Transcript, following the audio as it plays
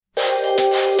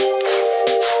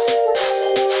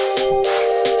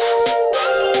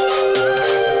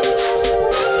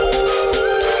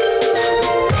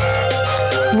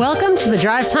to the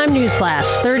Drive Time News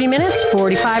Blast. 30 minutes,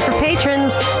 45 for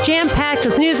patrons. Jam-packed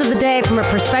with news of the day from a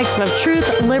perspective of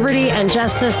truth, liberty, and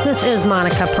justice. This is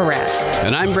Monica Perez.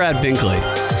 And I'm Brad Binkley.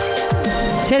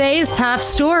 Today's top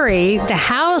story, the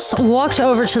House walked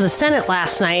over to the Senate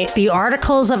last night the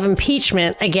articles of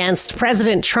impeachment against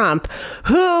President Trump,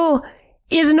 who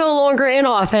is no longer in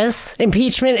office.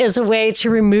 Impeachment is a way to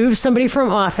remove somebody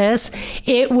from office.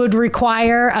 It would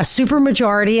require a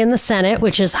supermajority in the Senate,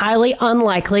 which is highly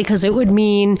unlikely because it would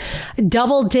mean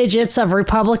double digits of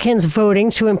Republicans voting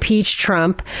to impeach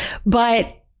Trump.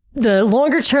 But the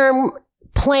longer term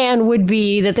plan would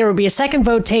be that there would be a second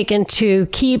vote taken to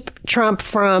keep Trump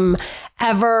from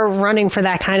ever running for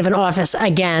that kind of an office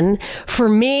again. For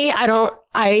me,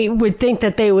 I would think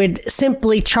that they would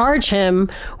simply charge him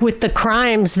with the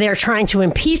crimes they're trying to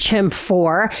impeach him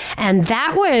for, and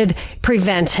that would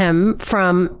prevent him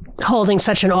from holding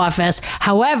such an office.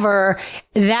 However,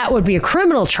 that would be a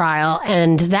criminal trial,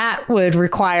 and that would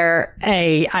require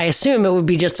I assume it would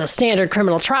be just a standard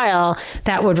criminal trial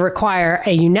that would require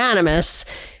a unanimous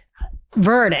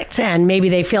verdict. And maybe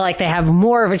they feel like they have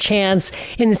more of a chance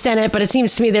in the Senate, but it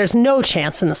seems to me there's no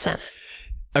chance in the Senate.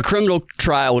 A criminal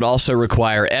trial would also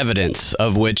require evidence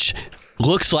of which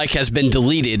looks like has been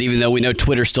deleted, even though we know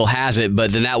Twitter still has it.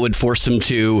 But then that would force them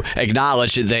to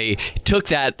acknowledge that they took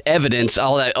that evidence,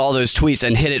 all those tweets,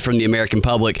 and hid it from the American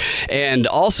public. And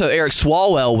also, Eric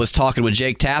Swalwell was talking with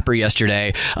Jake Tapper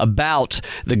yesterday about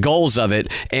the goals of it.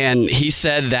 And he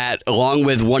said that along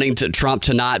with wanting Trump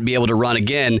to not be able to run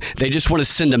again, they just want to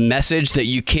send a message that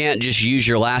you can't just use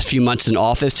your last few months in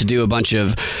office to do a bunch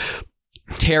of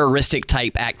terroristic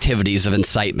type activities of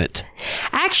incitement.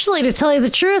 Actually, to tell you the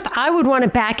truth, I would want to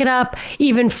back it up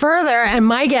even further. And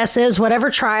my guess is whatever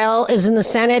trial is in the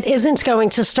Senate isn't going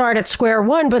to start at square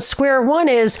one. But square one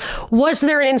is, was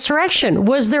there an insurrection?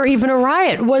 Was there even a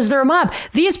riot? Was there a mob?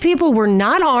 These people were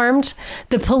not armed.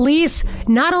 The police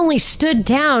not only stood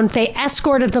down, they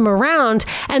escorted them around,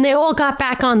 and they all got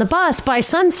back on the bus by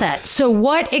sunset. So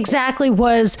what exactly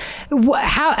was,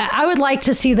 how I would like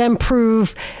to see them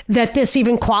prove that this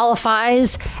even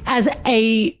qualifies as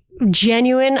a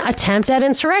genuine attempt at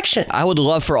insurrection. I would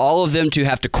love for all of them to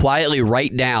have to quietly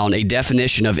write down a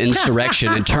definition of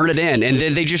insurrection and turn it in, and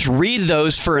then they just read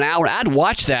those for an hour. I'd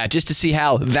watch that just to see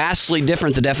how vastly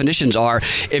different the definitions are.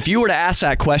 If you were to ask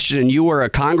that question and you were a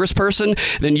congressperson,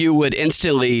 then you would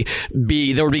instantly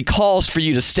there would be calls for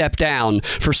you to step down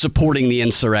for supporting the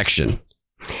insurrection.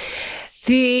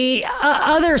 The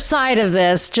other side of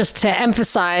this, just to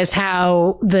emphasize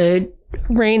how the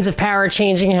reins of power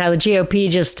changing, how the GOP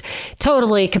just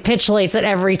totally capitulates at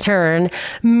every turn.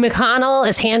 McConnell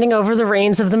is handing over the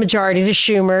reins of the majority to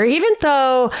Schumer, even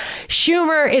though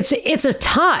Schumer, it's a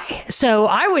tie. So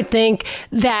I would think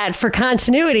that for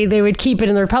continuity, they would keep it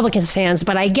in the Republicans' hands.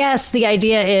 But I guess the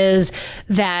idea is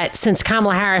that since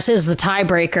Kamala Harris is the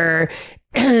tiebreaker,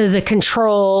 the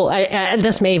control,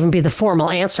 this may even be the formal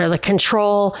answer, the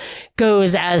control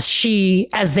goes as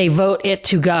they vote it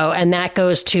to go, and that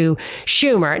goes to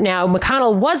Schumer. Now,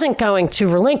 McConnell wasn't going to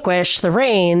relinquish the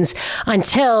reins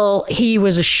until he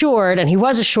was assured, and he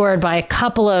was assured by a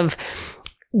couple of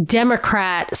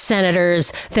Democrat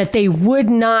senators, that they would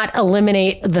not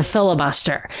eliminate the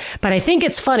filibuster. But I think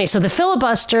it's funny. So the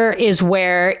filibuster is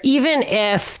where even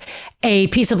if a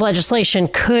piece of legislation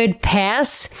could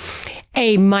pass,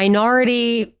 a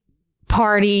minority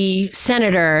party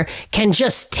senator can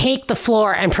just take the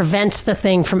floor and prevent the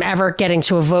thing from ever getting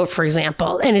to a vote, for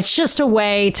example. And it's just a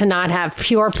way to not have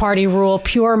pure party rule,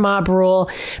 pure mob rule.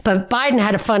 But Biden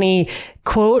had a funny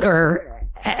quote or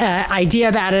idea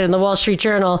about it in the Wall Street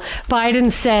Journal.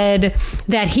 Biden said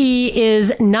that he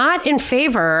is not in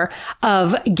favor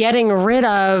of getting rid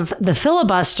of the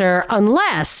filibuster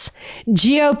unless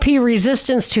GOP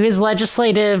resistance to his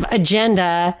legislative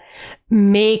agenda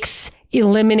makes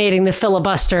eliminating the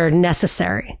filibuster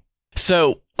necessary.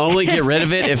 So only get rid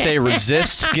of it if they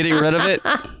resist getting rid of it?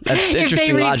 That's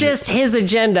interesting logic. If they resist his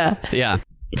agenda. Yeah.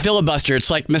 Filibuster,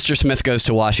 it's like Mr. Smith goes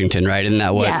to Washington, right? Isn't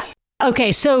that what? Yeah.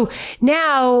 Okay, so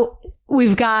now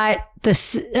we've got the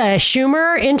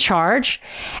Schumer in charge,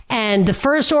 and the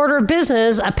first order of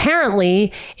business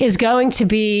apparently is going to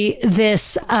be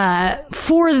this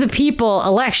For the People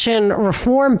election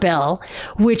reform bill,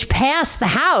 which passed the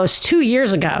House 2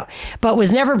 years ago, but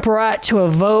was never brought to a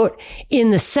vote in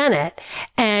the Senate.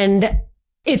 And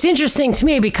it's interesting to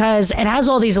me because it has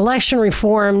all these election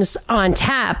reforms on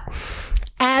tap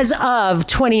as of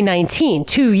 2019,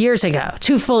 2 years ago,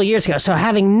 2 full years ago. So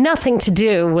having nothing to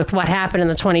do with what happened in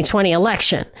the 2020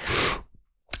 election.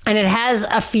 And it has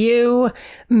a few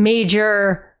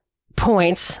major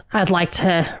points I'd like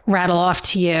to rattle off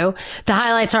to you. The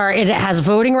highlights are it has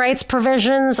voting rights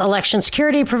provisions, election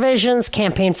security provisions,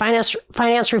 campaign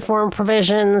finance reform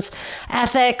provisions,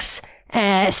 ethics,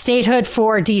 statehood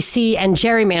for DC, and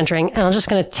gerrymandering. And I'm just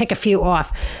going to tick a few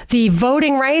off. The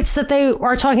voting rights that they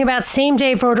are talking about, same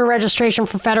day voter registration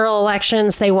for federal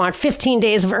elections. They want 15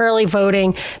 days of early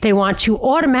voting. They want to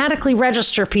automatically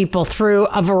register people through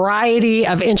a variety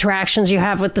of interactions you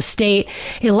have with the state.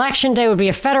 Election day would be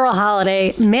a federal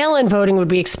holiday. Mail-in voting would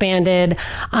be expanded.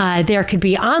 There could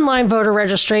be online voter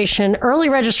registration, early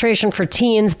registration for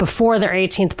teens before their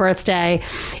 18th birthday.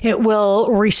 It will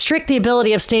restrict the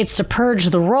ability of states to purge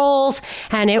the rolls,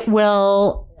 and it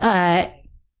will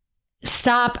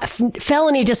stop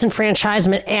felony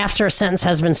disenfranchisement after a sentence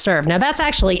has been served. Now, that's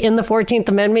actually in the 14th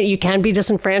Amendment. You can be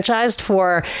disenfranchised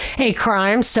for a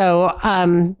crime. So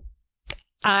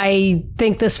I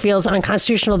think this feels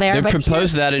unconstitutional there. They've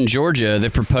proposed that in Georgia.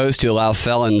 They've proposed to allow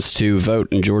felons to vote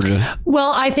in Georgia.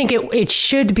 Well, I think it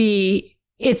should be,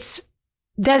 it's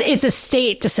a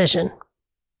state decision.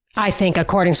 I think,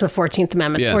 according to the 14th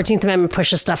Amendment. The 14th Amendment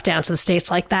pushes stuff down to the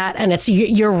states like that. And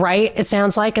you're right, it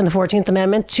sounds like, in the 14th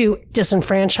Amendment to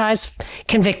disenfranchise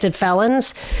convicted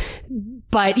felons.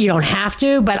 But you don't have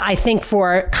to. But I think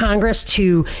for Congress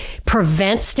to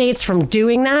prevent states from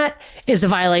doing that is a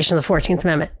violation of the 14th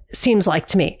Amendment. Seems like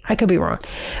to me. I could be wrong.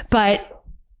 But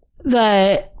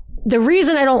the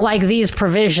reason I don't like these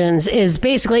provisions is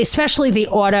basically, especially the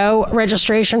auto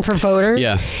registration for voters.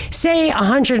 Yeah. Say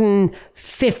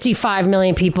 155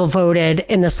 million people voted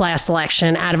in this last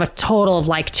election out of a total of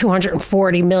like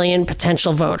 240 million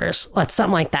potential voters.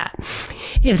 Something like that.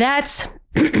 If that's,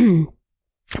 I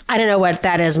don't know what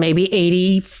that is, maybe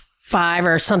 85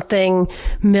 or something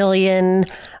million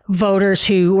voters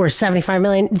or 75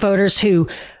 million voters who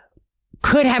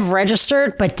could have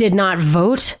registered but did not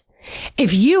vote.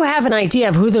 If you have an idea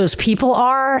of who those people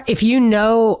are, if you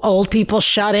know old people,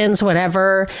 shut-ins,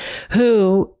 whatever,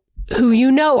 who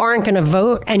you know aren't going to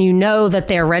vote and you know that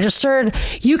they're registered,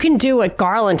 you can do what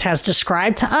Garland has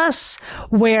described to us,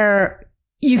 where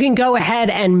you can go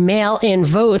ahead and mail in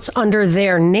votes under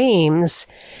their names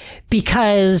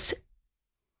because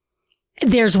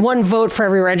there's one vote for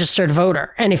every registered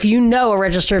voter. And if you know a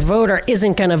registered voter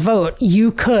isn't going to vote,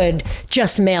 you could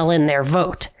just mail in their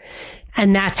vote.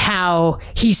 And that's how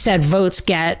he said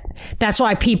that's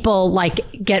why people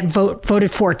get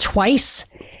voted for twice.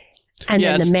 And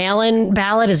then the mail-in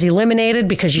ballot is eliminated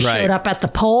because you showed up at the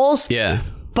polls. Yeah.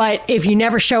 But if you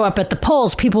never show up at the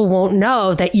polls, people won't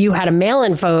know that you had a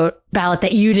mail-in ballot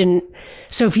that you didn't.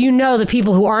 So if you know the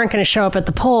people who aren't going to show up at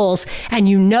the polls, and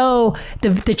you know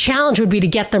the challenge would be to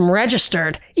get them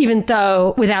registered, even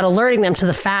though without alerting them to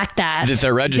the fact that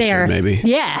they're registered, maybe.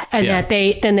 Yeah. And that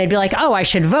they'd be like, oh, I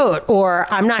should vote, or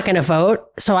I'm not going to vote,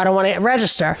 so I don't want to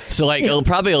register. So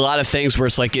probably a lot of things where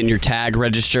it's like getting your tag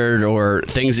registered or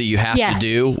things that you have to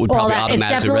do would probably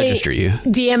automatically register you.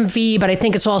 DMV, but I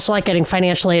think it's also like getting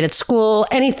financial aid at school,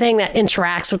 anything that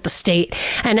interacts with the state.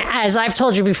 And as I've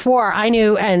told you before, I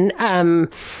knew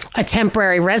a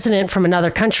temporary resident from another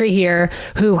country here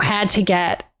who had to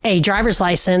get a driver's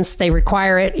license. They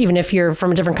require it even if you're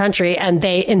from a different country, and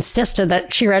they insisted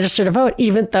that she register to vote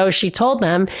even though she told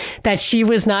them that she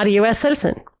was not a U.S.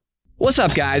 citizen. What's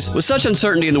up, guys? With such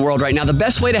uncertainty in the world right now, the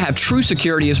best way to have true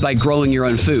security is by growing your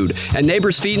own food. At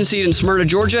Neighbors Feed and Seed in Smyrna,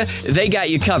 Georgia, they got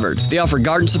you covered. They offer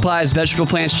garden supplies, vegetable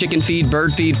plants, chicken feed,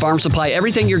 bird feed, farm supply,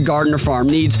 everything your garden or farm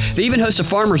needs. They even host a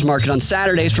farmer's market on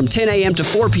Saturdays from 10 a.m. to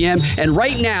 4 p.m. And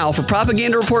right now, for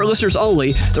Propaganda Report listeners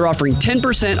only, they're offering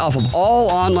 10% off of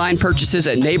all online purchases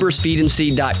at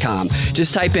neighborsfeedandseed.com.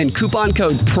 Just type in coupon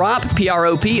code PROP,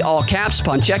 P-R-O-P, all caps,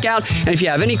 upon checkout. And if you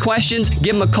have any questions,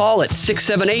 give them a call at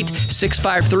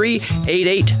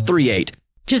 678-653-8838.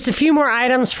 Just a few more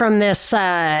items from this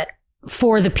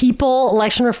For the People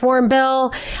election reform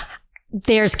bill.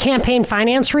 There's campaign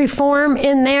finance reform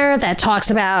in there that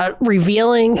talks about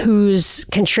revealing who's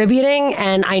contributing.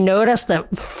 And I noticed the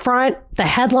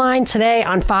headline today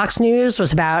on Fox News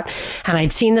was about, and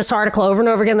I'd seen this article over and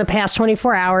over again in the past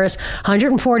 24 hours,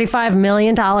 $145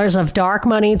 million of dark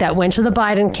money that went to the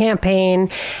Biden campaign.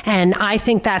 And I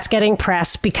think that's getting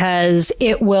press because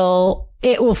it will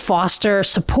foster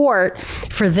support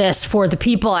for this For the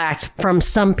People Act from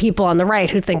some people on the right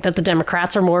who think that the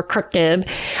Democrats are more crooked.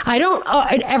 I don't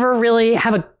ever really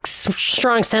have a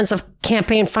strong sense of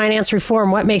campaign finance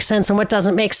reform, what makes sense and what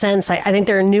doesn't make sense. I think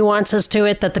there are nuances to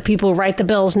it that the people who write the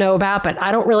bills know about, but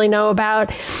I don't really know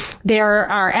about. There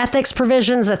are ethics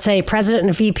provisions that say president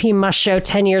and VP must show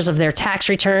 10 years of their tax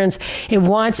returns. It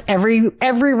wants every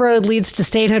road leads to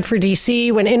statehood for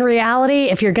DC, when in reality,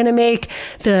 if you're going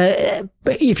to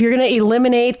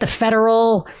eliminate the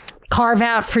federal carve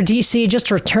out for DC,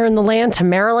 just return the land to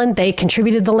Maryland. They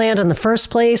contributed the land in the first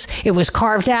place. It was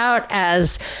carved out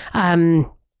as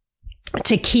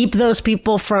to keep those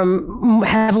people from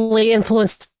heavily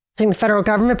influencing the federal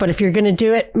government. But if you're going to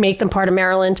do it, make them part of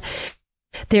Maryland.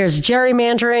 There's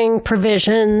gerrymandering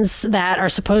provisions that are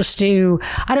supposed to,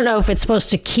 I don't know if it's supposed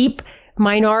to keep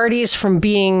minorities from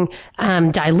being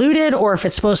diluted, or if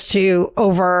it's supposed to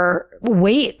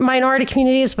overweight minority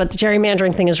communities, but the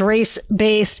gerrymandering thing is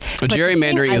race-based. Well,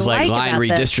 gerrymandering is like line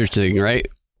redistricting, right?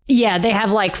 Yeah, they have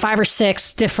like 5 or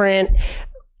 6 different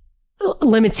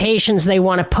limitations they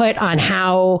want to put on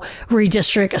how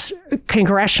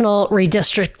congressional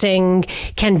redistricting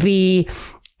can be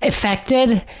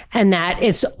affected, and that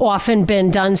it's often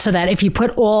been done so that if you put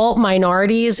all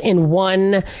minorities in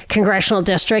one congressional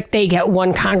district, they get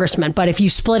one congressman. But if you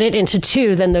split it into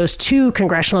 2, then those 2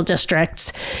 congressional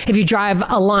districts, if you drive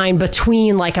a line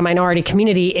between like a minority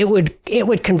community, it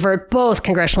would convert both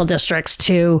congressional districts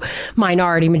to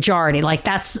minority majority. Like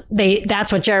that's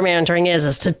what gerrymandering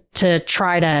is to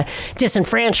try to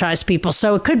disenfranchise people.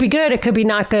 So it could be good, it could be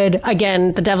not good.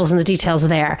 Again, the devil's in the details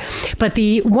there. But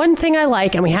the one thing I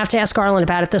like, and we have to ask Garland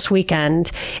about it this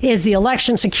weekend, is the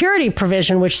election security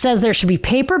provision, which says there should be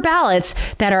paper ballots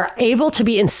that are able to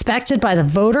be inspected by the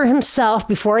voter himself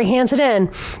before he hands it in,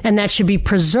 and that should be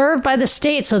preserved by the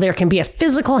state so there can be a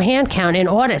physical hand count in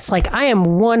audits. Like, I am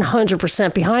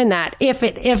 100% behind that if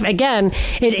again,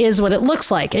 it is what it looks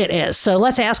like it is. So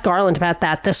let's ask Garland about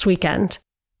that this weekend.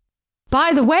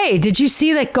 By the way, did you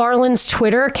see that Garland's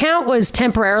Twitter account was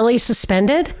temporarily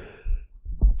suspended?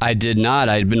 I did not.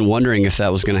 I'd been wondering if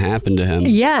that was going to happen to him.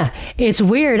 Yeah, it's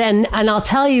weird. And I'll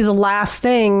tell you the last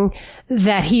thing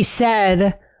that he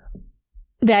said,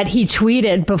 that he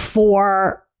tweeted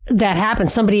before that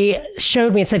happened. Somebody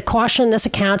showed me, it said, "Caution, this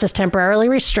account is temporarily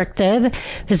restricted.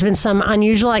 There's been some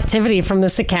unusual activity from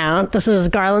this account." This is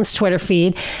Garland's Twitter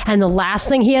feed. And the last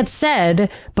thing he had said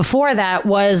before that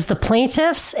was, "The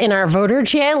plaintiffs in our voter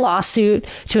GA lawsuit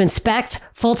to inspect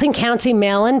Fulton County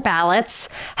mail-in ballots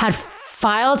had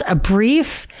filed a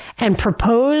brief and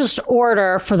proposed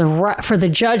order for the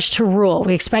judge to rule.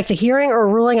 We expect a hearing or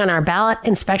ruling on our ballot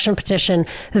inspection petition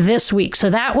this week."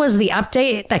 So that was the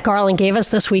update that Garland gave us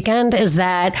this weekend, is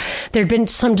that there'd been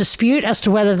some dispute as to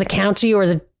whether the county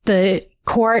or the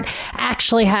court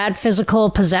actually had physical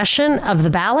possession of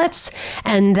the ballots,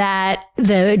 and that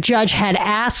the judge had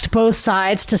asked both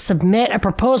sides to submit a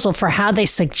proposal for how they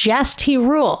suggest he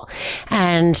rule.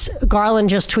 And Garland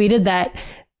just tweeted that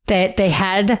they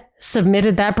had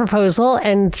submitted that proposal,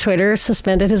 and Twitter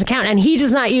suspended his account. And he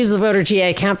does not use the voter GA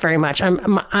account very much.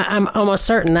 I'm almost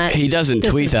certain that he doesn't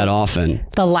tweet that often.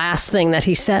 The last thing that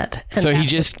he said. So he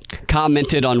just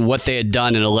commented on what they had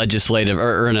done in a legislative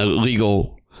or in a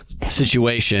legal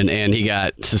situation, and he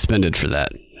got suspended for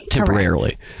that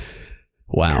temporarily. Correct.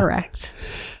 Wow. Correct.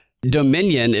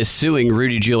 Dominion is suing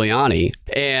Rudy Giuliani,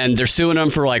 and they're suing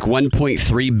him for like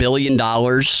 $1.3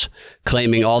 billion,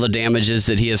 claiming all the damages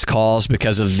that he has caused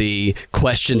because of the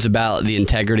questions about the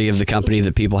integrity of the company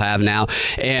that people have now.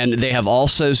 And they have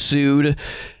also sued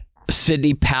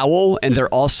Sidney Powell, and they're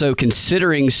also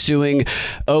considering suing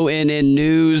ONN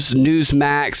News,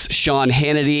 Newsmax, Sean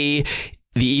Hannity,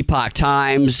 the Epoch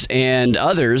Times, and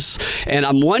others. And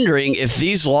I'm wondering if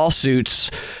these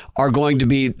lawsuits are going to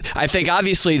be, I think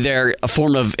obviously they're a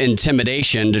form of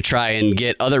intimidation to try and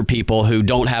get other people who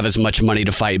don't have as much money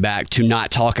to fight back to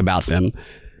not talk about them.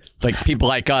 Like people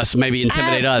like us, maybe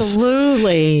intimidate us.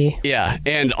 Absolutely. Yeah.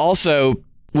 And also,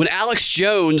 when Alex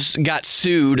Jones got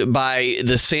sued by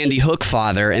the Sandy Hook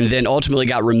father and then ultimately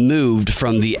got removed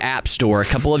from the App Store a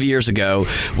couple of years ago,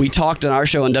 we talked on our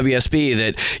show on WSB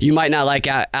that you might not like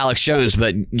Alex Jones,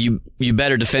 but you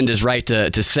better defend his right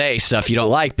to say stuff you don't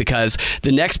like, because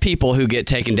the next people who get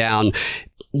taken down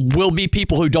will be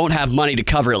people who don't have money to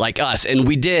cover it like us. And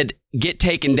we did get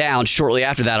taken down shortly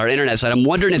after that, our internet site. I'm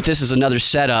wondering if this is another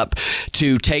setup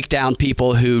to take down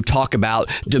people who talk about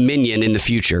Dominion in the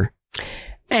future.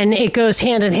 And it goes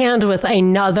hand in hand with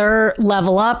another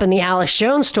level up in the Alex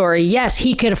Jones story. Yes,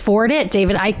 he could afford it.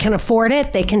 David Icke can afford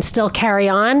it. They can still carry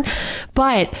on.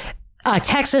 But a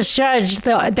Texas judge,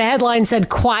 the headline said,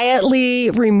 quietly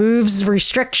removes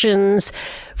restrictions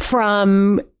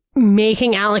from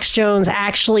making Alex Jones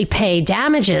actually pay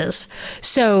damages.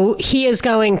 So he is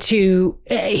going to,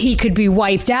 he could be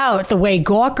wiped out the way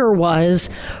Gawker was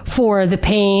for the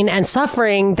pain and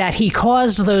suffering that he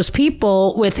caused those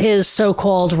people with his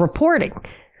so-called reporting.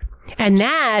 And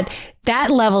that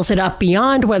levels it up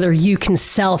beyond whether you can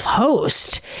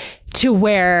self-host to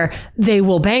where they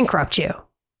will bankrupt you.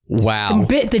 Wow.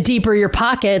 The deeper your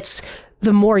pockets,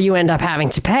 the more you end up having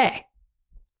to pay.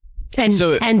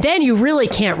 And then you really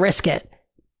can't risk it.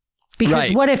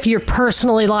 Because what if you're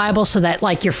personally liable so that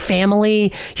like your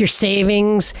family, your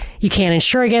savings, you can't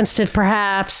insure against it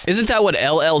perhaps? Isn't that what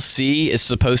LLC is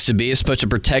supposed to be? It's supposed to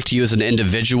protect you as an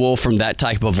individual from that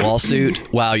type of lawsuit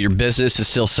while your business is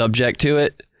still subject to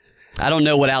it? I don't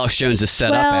know what Alex Jones is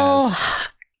set up as.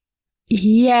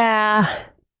 Yeah.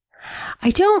 I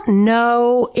don't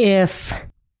know if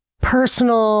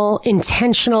personal,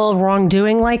 intentional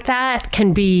wrongdoing like that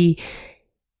can be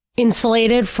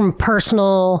insulated from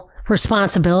personal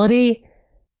responsibility.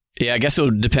 Yeah, I guess it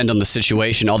would depend on the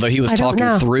situation, although he was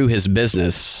talking through his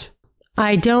business.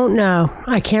 I don't know.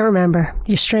 I can't remember.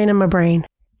 You're straining my brain.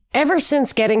 Ever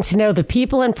since getting to know the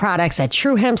people and products at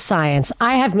True Hemp Science,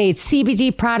 I have made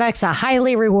CBD products a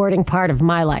highly rewarding part of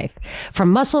my life.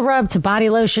 From muscle rub to body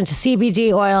lotion to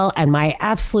CBD oil and my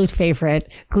absolute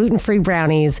favorite, gluten-free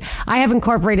brownies, I have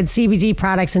incorporated CBD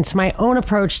products into my own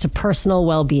approach to personal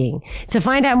well-being. To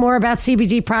find out more about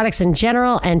CBD products in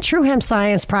general and True Hemp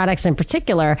Science products in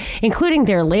particular, including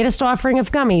their latest offering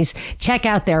of gummies, check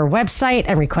out their website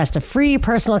and request a free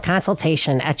personal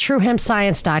consultation at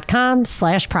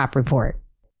truehempscience.com/prop report.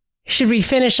 Should we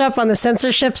finish up on the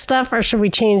censorship stuff or should we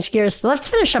change gears? Let's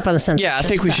finish up on the censorship stuff. Yeah, I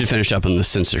think we should finish up on the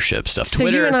censorship stuff. So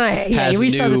Twitter you and I,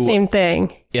 we saw the same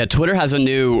thing. Yeah, Twitter has a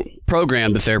new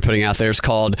program that they're putting out there. It's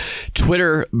called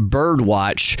Twitter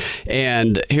Birdwatch.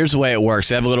 And here's the way it works.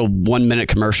 They have a little 1-minute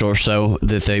commercial or so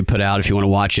that they put out if you want to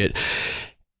watch it.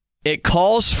 It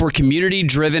calls for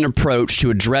community-driven approach to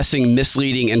addressing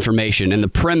misleading information. And the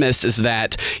premise is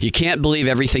that you can't believe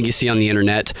everything you see on the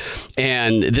internet.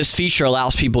 And this feature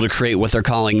allows people to create what they're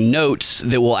calling notes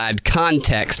that will add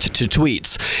context to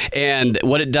tweets. And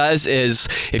what it does is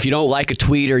if you don't like a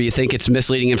tweet or you think it's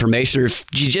misleading information, or if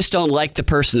you just don't like the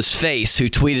person's face who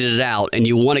tweeted it out and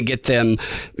you want to get them,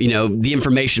 the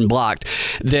information blocked,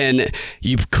 then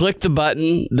you click the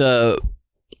button, the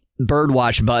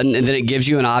Birdwatch button, and then it gives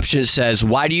you an option. It says,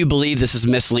 why do you believe this is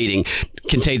misleading?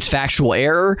 Contains factual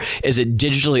error? Is it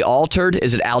digitally altered?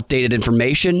 Is it outdated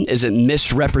information? Is it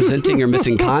misrepresenting or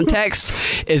missing context?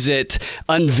 Is it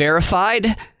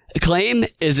unverified claim?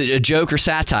 Is it a joke or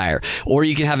satire? Or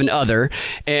you can have an other.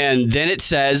 And then it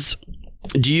says,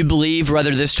 do you believe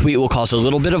whether this tweet will cause a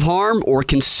little bit of harm or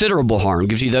considerable harm?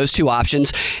 Gives you those two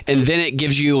options. And then it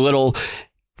gives you a little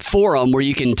forum where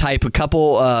you can type a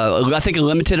couple, I think a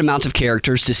limited amount of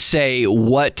characters to say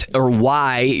what or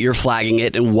why you're flagging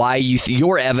it and why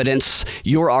your evidence,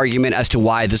 your argument as to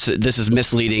why this is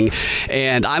misleading.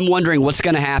 And I'm wondering what's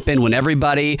going to happen when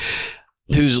everybody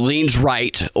who leans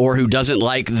right or who doesn't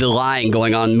like the lying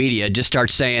going on in media just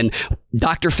starts saying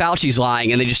Dr. Fauci's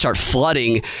lying, and they just start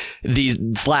flooding these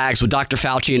flags with Dr.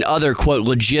 Fauci and other, quote,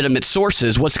 legitimate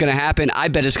sources. What's going to happen? I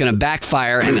bet it's going to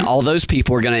backfire, and all those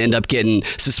people are going to end up getting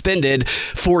suspended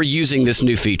for using this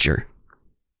new feature.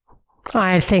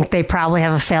 I think they probably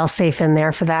have a fail-safe in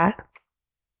there for that.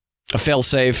 A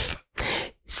fail-safe?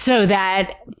 So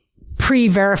that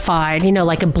pre-verified,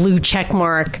 like a blue check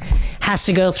mark, has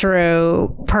to go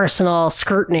through personal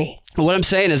scrutiny. What I'm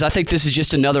saying is I think this is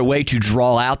just another way to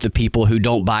draw out the people who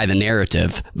don't buy the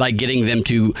narrative by getting them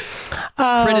to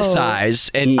criticize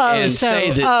and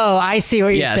say that... Oh, I see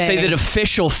what you're saying. Say that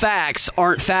official facts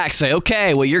aren't facts. Say,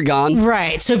 okay, well, you're gone.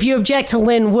 Right. So if you object to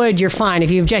Lynn Wood, you're fine.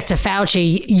 If you object to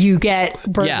Fauci, you get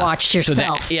birdwatched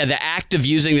yourself. So the act of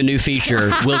using the new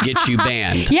feature will get you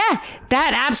banned. Yeah,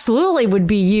 that absolutely would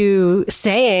be you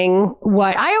saying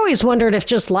what... I always wondered if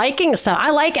just liking stuff...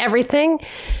 I like everything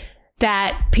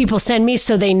that people send me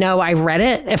so they know I read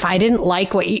it. If I didn't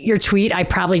like your tweet, I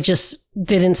probably just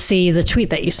didn't see the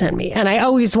tweet that you sent me. And I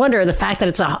always wonder the fact that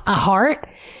it's a heart.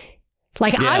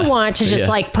 I want to just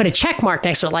put a check mark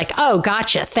next to it. Like, oh,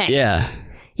 gotcha. Thanks. Yeah.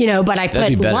 But I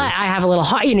I have a little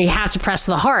heart, you have to press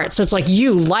the heart. So it's like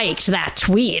you liked that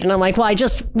tweet. And I'm like, well, I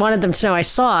just wanted them to know I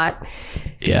saw it.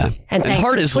 Yeah. And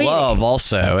heart is love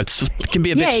also. It can be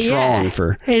a bit strong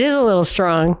for... It is a little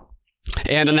strong.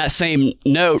 And on that same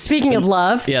note, speaking of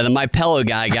love, the My Pillow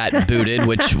guy got booted,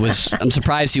 which was, I'm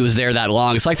surprised he was there that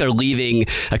long. It's like they're leaving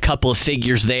a couple of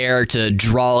figures there to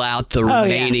draw out the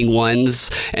remaining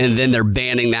ones, and then they're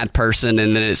banning that person,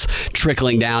 and then it's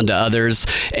trickling down to others.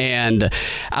 And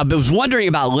I was wondering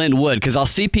about Lynn Wood, because I'll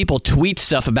see people tweet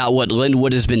stuff about what Lynn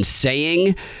Wood has been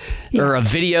saying, or a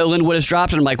video Lynn Wood has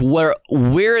dropped, and I'm like,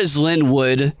 where is Lynn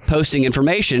Wood posting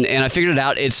information? And I figured it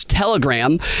out. It's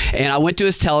Telegram, and I went to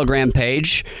his Telegram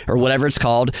page, or whatever it's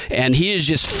called, and he is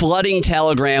just flooding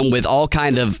Telegram with all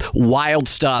kind of wild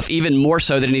stuff, even more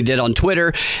so than he did on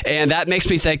Twitter. And that makes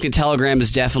me think that Telegram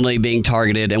is definitely being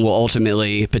targeted and will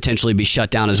ultimately potentially be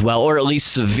shut down as well, or at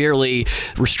least severely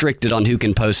restricted on who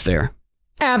can post there.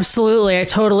 Absolutely. I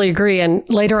totally agree. And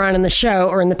later on in the show,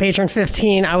 or in the Patron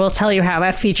 15, I will tell you how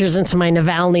that features into my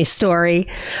Navalny story.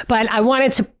 But I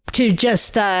wanted to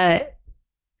just tell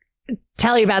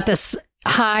you about this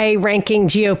high-ranking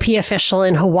GOP official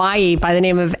in Hawaii by the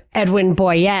name of Edwin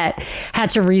Boyette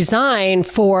had to resign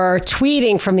for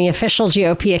tweeting from the official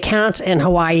GOP account in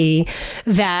Hawaii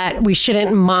that we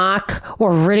shouldn't mock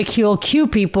or ridicule Q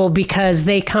people because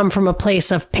they come from a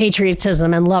place of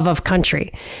patriotism and love of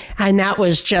country. And that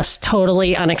was just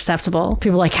totally unacceptable.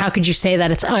 People were like, how could you say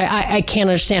that? I can't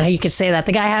understand how you could say that.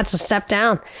 The guy had to step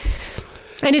down.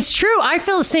 And it's true. I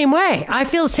feel the same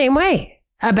way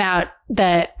about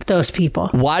those people.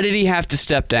 Why did he have to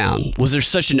step down? Was there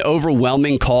such an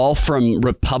overwhelming call from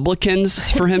Republicans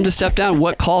for him to step down?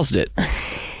 What caused it?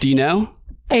 Do you know?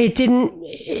 It didn't.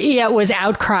 Yeah, it was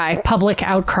outcry, public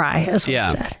outcry, is what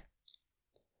it said.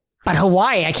 But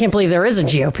Hawaii, I can't believe there is a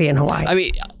GOP in Hawaii. I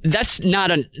mean, that's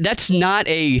not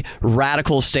a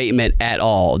radical statement at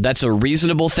all. That's a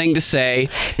reasonable thing to say.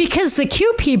 Because the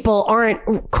Q people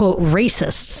aren't, quote,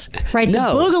 racists, right?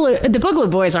 No. The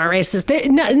Boogaloo boys aren't racist.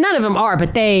 None of them are,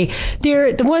 but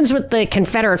they're the ones with the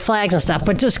Confederate flags and stuff.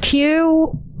 But does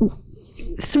Q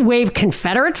wave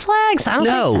Confederate flags? I don't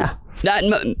think so.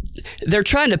 They're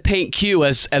trying to paint Q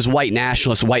as white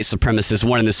nationalists, white supremacists,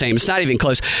 one and the same. It's not even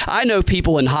close. I know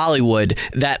people in Hollywood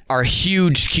that are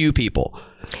huge Q people.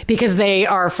 Because they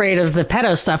are afraid of the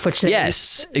pedo stuff, which they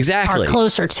exactly. are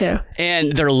closer to.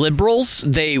 And they're liberals.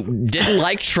 They didn't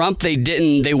like Trump. They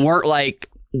didn't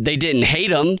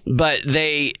hate him, but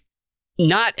they...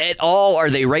 Not at all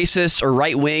are they racist or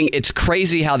right-wing. It's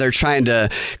crazy how they're trying to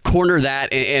corner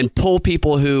that and pull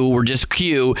people who were just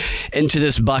Q into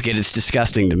this bucket. It's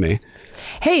disgusting to me.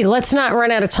 Hey, let's not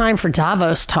run out of time for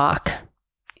Davos talk.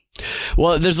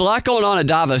 Well, there's a lot going on at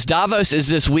Davos. Davos is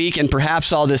this week, and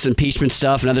perhaps all this impeachment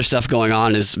stuff and other stuff going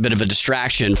on is a bit of a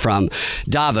distraction from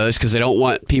Davos because they don't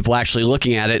want people actually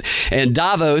looking at it. And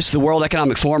Davos, the World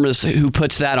Economic Forum, is who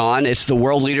puts that on. It's the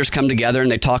world leaders come together and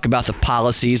they talk about the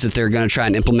policies that they're going to try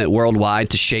and implement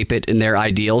worldwide to shape it in their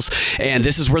ideals. And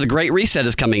this is where the Great Reset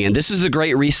is coming in. This is the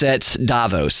Great Reset's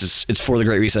Davos. It's for the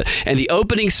Great Reset. And the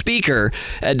opening speaker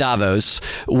at Davos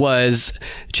was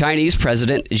Chinese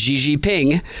President Xi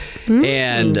Jinping.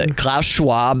 And Klaus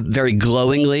Schwab very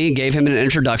glowingly gave him an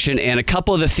introduction, and a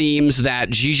couple of the themes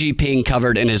that Xi Jinping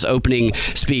covered in his opening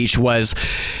speech was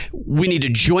we need to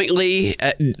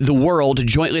the world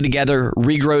jointly together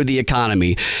regrow the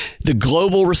economy. The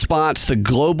global response, the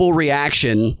global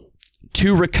reaction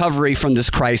to recovery from this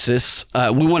crisis.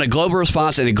 We want a global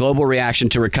response and a global reaction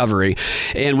to recovery.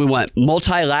 And we want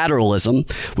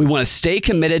multilateralism. We want to stay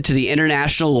committed to the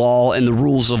international law and the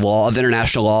rules of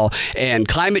international law, and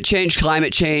climate change,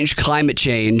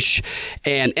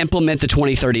 and implement the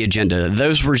 2030 agenda.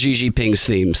 Those were Xi Jinping's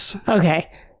themes. Okay.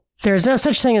 There's no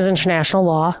such thing as international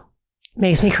law.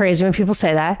 Makes me crazy when people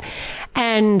say that.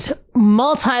 And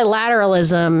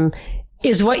multilateralism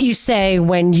is what you say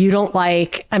when you don't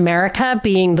like America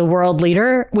being the world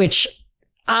leader, which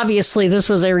obviously this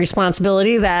was a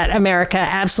responsibility that America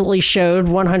absolutely showed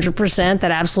 100%,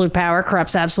 that absolute power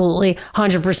corrupts absolutely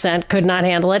 100%, could not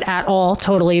handle it at all,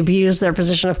 totally abused their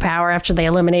position of power after they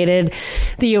eliminated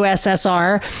the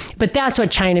USSR. But that's what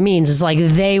China means, is like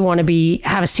they want to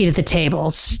have a seat at the table.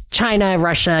 It's China,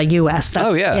 Russia, US.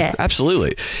 That's it.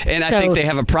 Absolutely. And I think they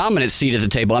have a prominent seat at the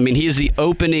table. I mean, he is the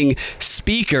opening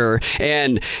speaker,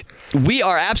 and we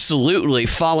are absolutely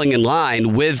falling in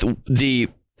line with the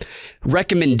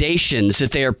recommendations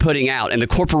that they are putting out, and the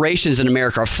corporations in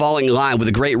America are falling in line with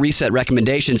the Great Reset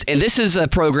recommendations. And this is a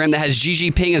program that has Xi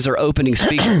Jinping as their opening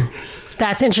speaker.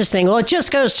 That's interesting. Well, it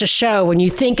just goes to show when you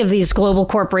think of these global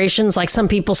corporations, like some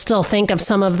people still think of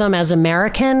some of them as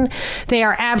American, they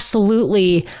are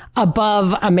absolutely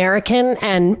above American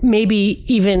and maybe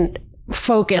even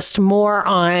focused more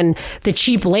on the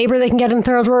cheap labor they can get in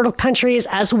third world countries,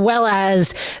 as well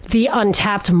as the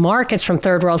untapped markets from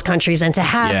third world countries. And to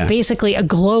have basically a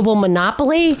global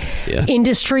monopoly,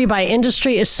 industry by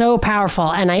industry, is so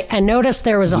powerful. And I noticed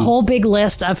there was a whole big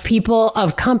list of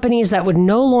companies that would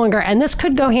no longer, and this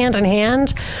could go hand in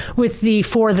hand with the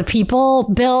For the People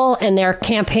bill and their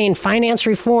campaign finance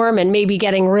reform and maybe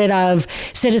getting rid of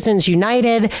Citizens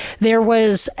United. There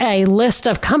was a list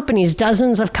of companies,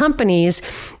 dozens of companies,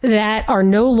 that are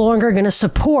no longer going to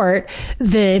support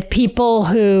the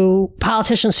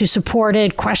politicians who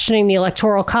supported questioning the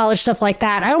Electoral College, stuff like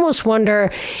that. I almost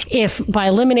wonder if by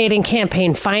eliminating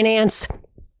campaign finance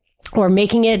or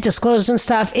making it disclosed and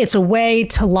stuff, it's a way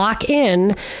to lock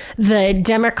in the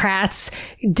Democrats'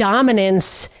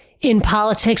 dominance in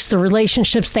politics, the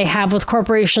relationships they have with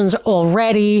corporations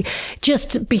already,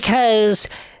 just because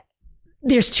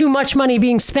there's too much money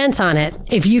being spent on it.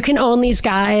 If you can own these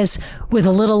guys with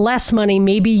a little less money,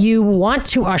 maybe you want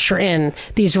to usher in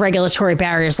these regulatory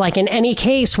barriers. Like in any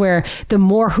case where the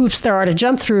more hoops there are to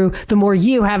jump through, the more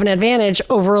you have an advantage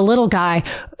over a little guy.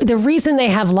 The reason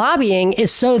they have lobbying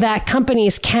is so that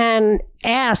companies can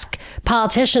ask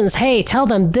politicians, hey, tell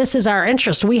them this is our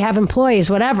interest. We have employees,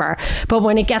 whatever. But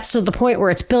when it gets to the point where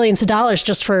it's billions of dollars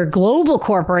just for global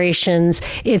corporations,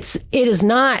 it is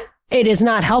not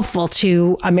helpful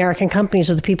to American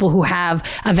companies or the people who have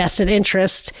a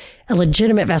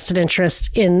legitimate vested interest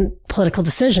in political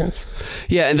decisions.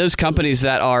 Yeah, and those companies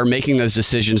that are making those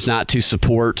decisions not to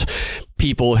support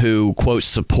people who, quote,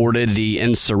 supported the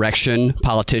insurrection,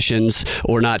 politicians,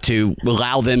 or not to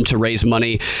allow them to raise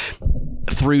money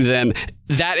through them,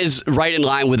 that is right in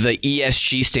line with the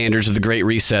ESG standards of the Great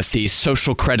Reset, the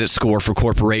social credit score for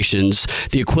corporations,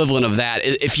 the equivalent of that.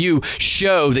 If you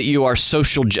show that you are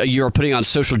putting on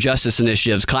social justice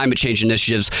initiatives, climate change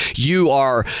initiatives, you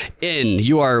are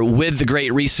with the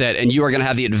Great Reset, and you are going to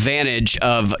have the advantage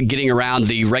of getting around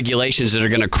the regulations that are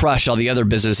going to crush all the other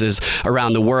businesses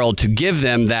around the world, to give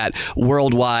them that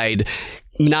worldwide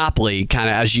monopoly, kind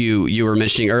of as you were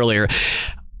mentioning earlier.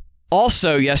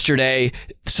 Also yesterday,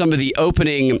 some of the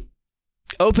opening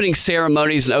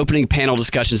ceremonies and opening panel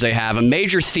discussions they have, a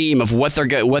major theme of what they're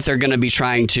going to be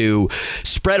trying to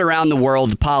spread around the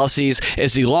world, the policies,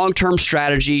 is the long-term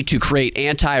strategy to create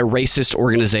anti-racist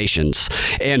organizations.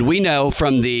 And we know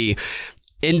from the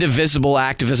indivisible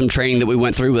activism training that we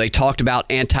went through, where they talked about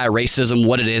anti-racism,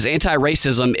 what it is.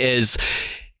 Anti-racism is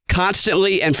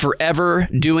constantly and forever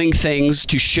doing things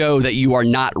to show that you are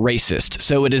not racist.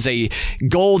 So it is a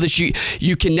goal that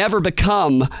you can never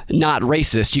become not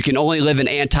racist. You can only live an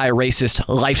anti-racist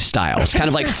lifestyle. It's kind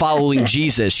of like following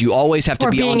Jesus. You always have to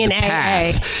be on the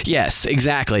path. AA. Yes,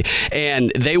 exactly.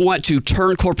 And they want to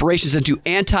turn corporations into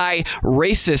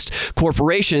anti-racist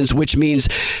corporations, which means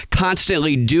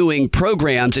constantly doing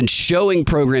programs and showing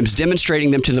programs,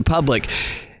 demonstrating them to the public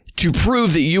to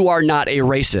prove that you are not a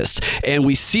racist. And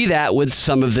we see that with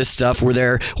some of this stuff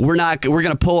where we're going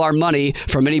to pull our money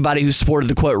from anybody who supported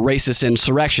the, quote, racist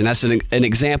insurrection. That's an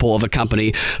example of a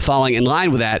company falling in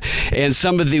line with that. And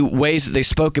some of the ways that they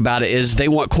spoke about it is they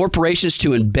want corporations to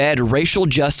embed racial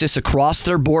justice across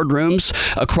their boardrooms,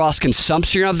 across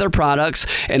consumption of their products,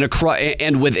 and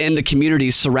within the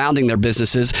communities surrounding their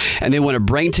businesses. And they want to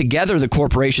bring together the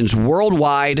corporations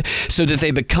worldwide so that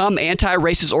they become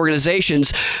anti-racist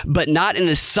organizations, but not in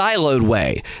a siloed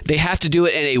way. They have to do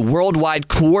it in a worldwide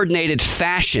coordinated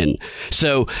fashion.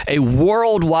 So a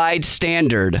worldwide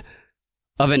standard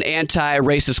of an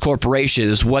anti-racist corporation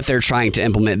is what they're trying to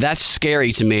implement. That's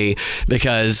scary to me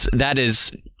because that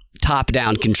is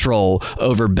top-down control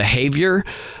over behavior,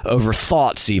 over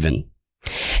thoughts even.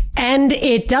 And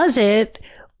it does it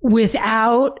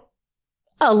without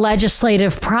a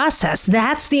legislative process.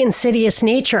 That's the insidious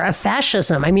nature of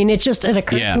fascism. I mean, it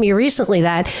occurred to me recently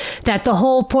that the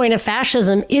whole point of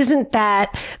fascism isn't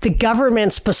that the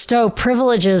governments bestow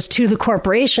privileges to the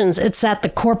corporations. It's that the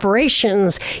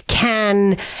corporations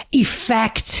can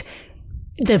effect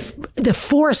the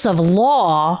force of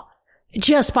law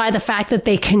just by the fact that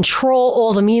they control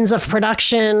all the means of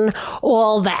production,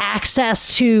 all the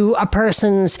access to a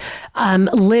person's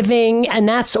living. And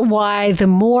that's why the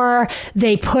more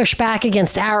they push back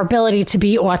against our ability to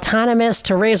be autonomous,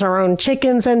 to raise our own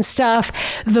chickens and stuff,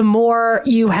 the more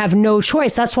you have no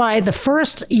choice. That's why the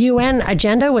first UN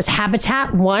agenda was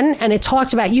Habitat 1, and it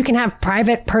talked about you can have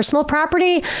private personal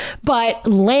property, but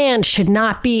land should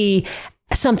not be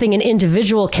something an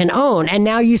individual can own. And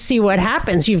now you see what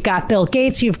happens. You've got Bill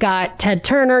Gates, you've got Ted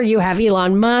Turner, you have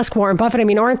Elon Musk, Warren Buffett. I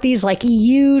mean, aren't these like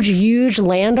huge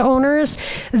landowners?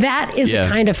 That is a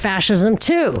kind of fascism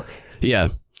too. Yeah.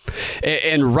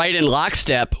 And right in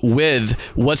lockstep with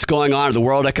what's going on at the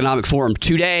World Economic Forum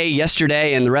today,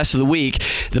 yesterday, and the rest of the week,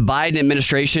 the Biden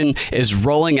administration is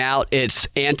rolling out its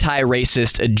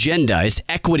anti-racist agenda, its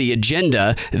equity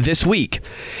agenda this week.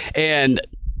 And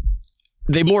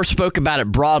they more spoke about it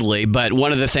broadly, but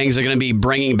one of the things they're going to be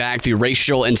bringing back the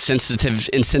racial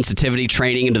insensitivity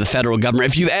training into the federal government.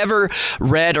 If you've ever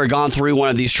read or gone through one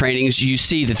of these trainings, you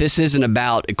see that this isn't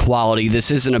about equality.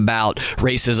 This isn't about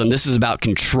racism. This is about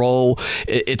control.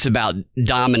 It's about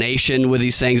domination with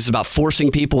these things. It's about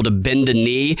forcing people to bend a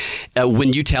knee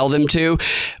when you tell them to.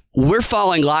 We're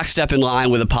following lockstep in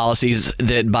line with the policies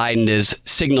that Biden is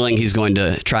signaling he's going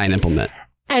to try and implement.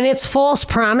 And it's false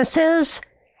promises.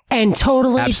 And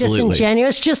totally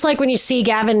disingenuous, just like when you see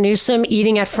Gavin Newsom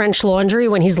eating at French Laundry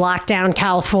when he's locked down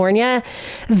California.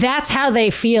 That's how they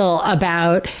feel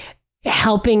about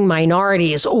helping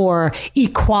minorities or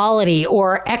equality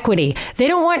or equity. They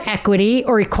don't want equity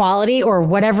or equality or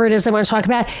whatever it is they want to talk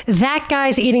about. That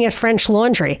guy's eating at French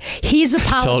Laundry. He's a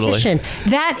politician. Totally.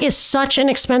 That is such an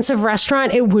expensive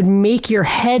restaurant. It would make your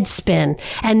head spin.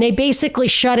 And they basically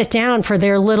shut it down for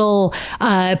their little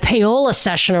payola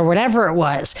session or whatever it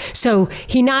was. So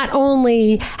he not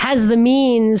only has the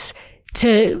means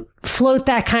to float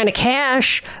that kind of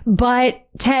cash, but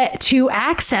to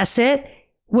access it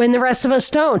when the rest of us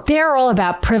don't. They're all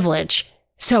about privilege.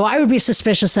 So I would be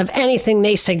suspicious of anything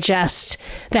they suggest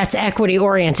that's equity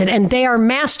oriented. And they are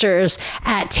masters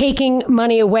at taking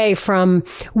money away from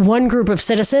one group of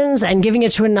citizens and giving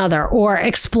it to another, or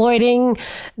exploiting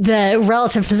the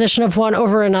relative position of one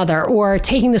over another, or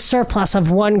taking the surplus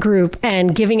of one group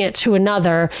and giving it to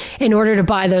another in order to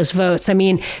buy those votes. I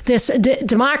mean, this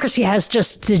democracy has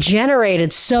just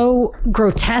degenerated so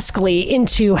grotesquely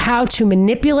into how to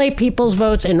manipulate people's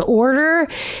votes in order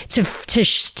to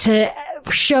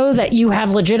show that you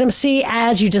have legitimacy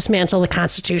as you dismantle the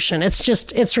Constitution.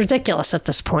 It's ridiculous at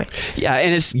this point. Yeah,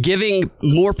 and it's giving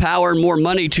more power and more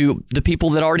money to the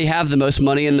people that already have the most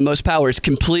money and the most power. It's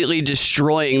completely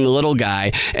destroying the little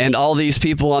guy and all these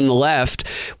people on the left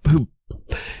who...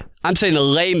 I'm saying the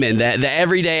layman, the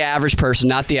everyday average person,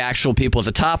 not the actual people at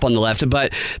the top on the left,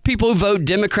 but people who vote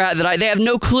Democrat, they have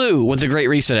no clue what the Great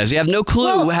Reset is. They have no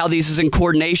clue how this is in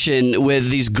coordination with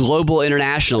these global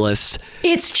internationalists.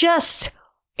 It's just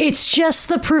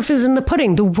the proof is in the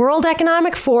pudding. The World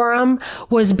Economic Forum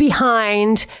was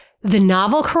behind the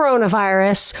novel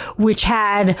coronavirus, which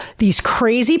had these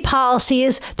crazy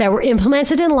policies that were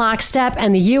implemented in lockstep.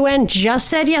 And the UN just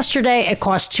said yesterday it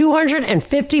cost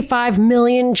 255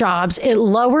 million jobs. It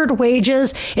lowered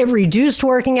wages. It reduced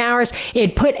working hours.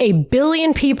 It put 1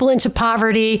 billion people into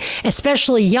poverty,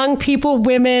 especially young people,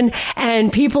 women,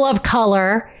 and people of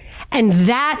color. And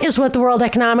that is what the World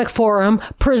Economic Forum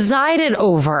presided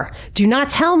over. Do not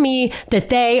tell me that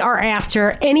they are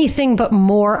after anything but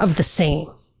more of the same.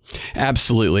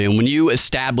 Absolutely. And when you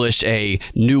establish a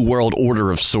new world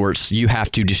order of sorts, you have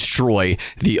to destroy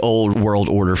the old world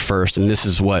order first. And this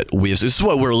is what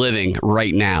we're living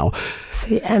right now.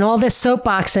 See, and all this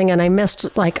soapboxing, and I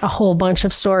missed like a whole bunch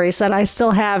of stories that I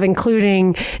still have,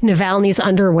 including Navalny's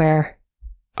underwear.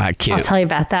 I'll tell you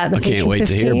about that. I can't wait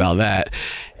to hear about that.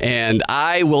 And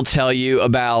I will tell you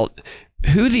about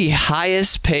who the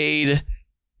highest paid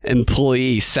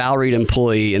salaried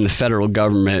employee in the federal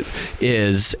government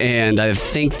is, and I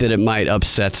think that it might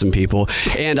upset some people.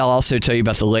 And I'll also tell you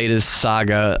about the latest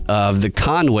saga of the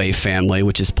Conway family,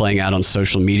 which is playing out on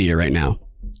social media right now.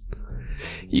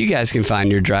 You guys can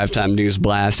find your Drive Time News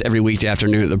Blast every weekday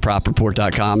afternoon at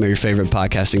thepropreport.com or your favorite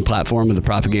podcasting platform with the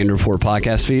Propaganda Report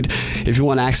podcast feed. If you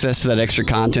want access to that extra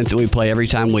content that we play every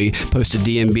time we post a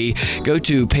DNB, go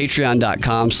to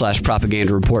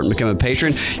patreon.com/propaganda report and become a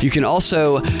patron. You can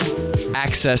also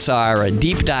access our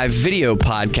deep dive video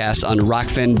podcast on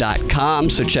rockfin.com,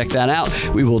 so check that out.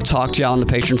 We will talk to y'all on the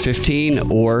Patron 15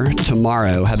 or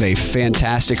tomorrow. Have a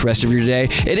fantastic rest of your day.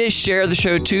 It is Share the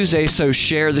Show Tuesday, so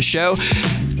share the show.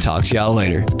 Talk to y'all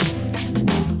later.